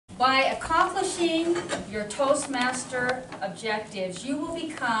By accomplishing your Toastmaster objectives, you will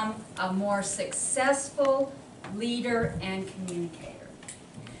become a more successful leader and communicator.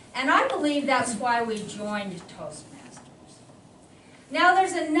 And I believe that's why we joined Toastmasters. Now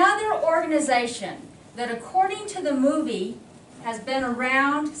there's another organization that, according to the movie, has been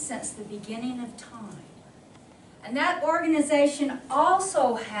around since the beginning of time. And that organization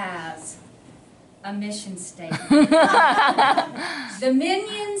also has a mission statement. The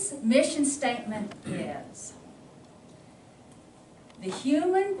Minions' mission statement is, the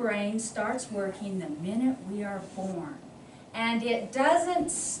human brain starts working the minute we are born, and it doesn't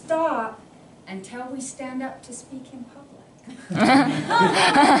stop until we stand up to speak in public.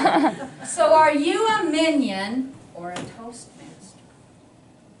 So are you a Minion or a Toastmaster?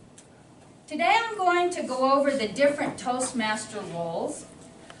 Today I'm going to go over the different Toastmaster roles.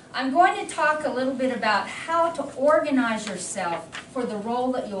 I'm going to talk a little bit about how to organize yourself for the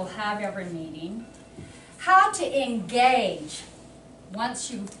role that you'll have every meeting, how to engage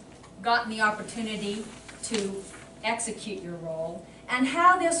once you've gotten the opportunity to execute your role, and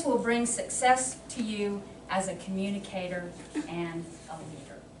how this will bring success to you as a communicator and a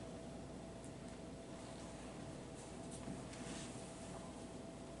leader.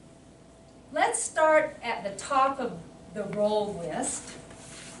 Let's start at the top of the role list.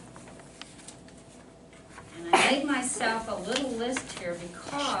 And I made myself a little list here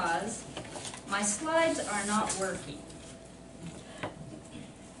because my slides are not working.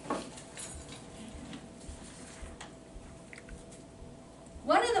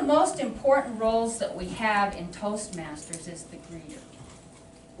 One of the most important roles that we have in Toastmasters is the greeter.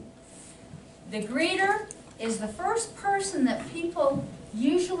 The greeter is the first person that people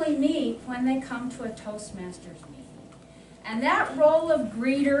usually meet when they come to a Toastmasters meeting. And that role of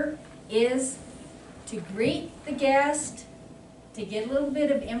greeter is to greet the guest, to get a little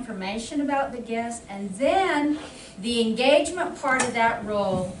bit of information about the guest, and then the engagement part of that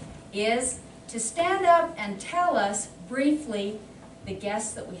role is to stand up and tell us briefly the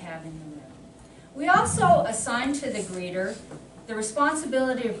guests that we have in the room. We also assign to the greeter the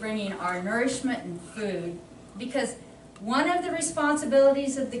responsibility of bringing our nourishment and food, because one of the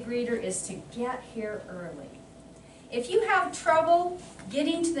responsibilities of the greeter is to get here early. If you have trouble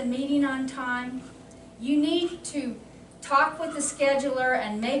getting to the meeting on time, you need to talk with the scheduler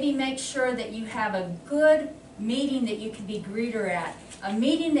and maybe make sure that you have a good meeting that you can be greeter at. A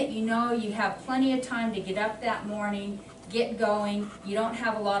meeting that you know you have plenty of time to get up that morning, get going, you don't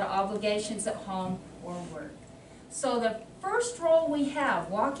have a lot of obligations at home or work. So the first role we have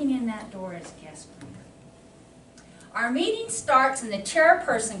walking in that door is guest greeter. Our meeting starts and the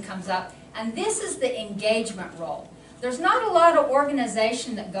chairperson comes up, and this is the engagement role. There's not a lot of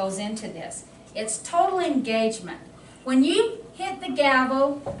organization that goes into this. It's total engagement. When you hit the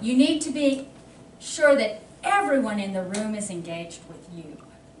gavel, you need to be sure that everyone in the room is engaged with you.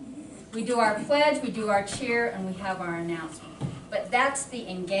 We do our pledge, we do our cheer, and we have our announcement. But that's the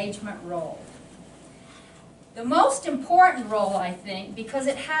engagement role. The most important role, I think, because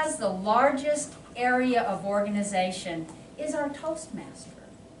it has the largest area of organization, is our Toastmaster.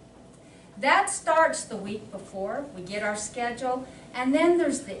 That starts the week before. We get our schedule, and then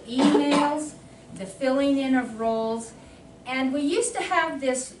there's the emails, the filling in of roles, and we used to have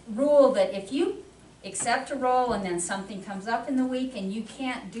this rule that if you accept a role and then something comes up in the week and you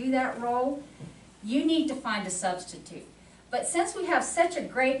can't do that role, you need to find a substitute. But since we have such a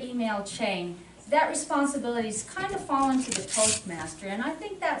great email chain, that responsibility's kind of fallen to the Toastmaster, and I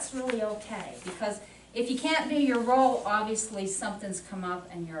think that's really okay, because if you can't do your role, obviously something's come up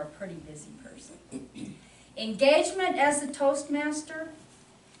and you're a pretty busy person. Engagement as the Toastmaster,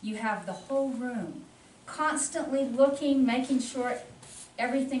 you have the whole room constantly looking, making sure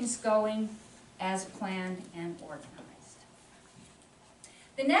everything's going as planned and organized.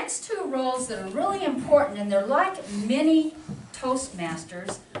 The next two roles that are really important, and they're like mini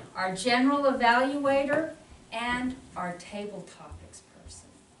Toastmasters, are General Evaluator and our Table Topics person.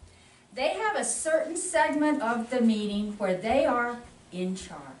 They have a certain segment of the meeting where they are in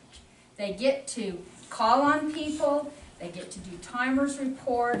charge. They get to call on people, they get to do timers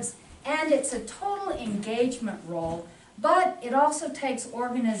reports, and it's a total engagement role, but it also takes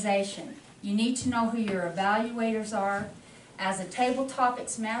organization. You need to know who your evaluators are. As a Table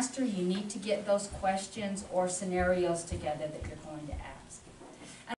Topics master, you need to get those questions or scenarios together that you're going to ask.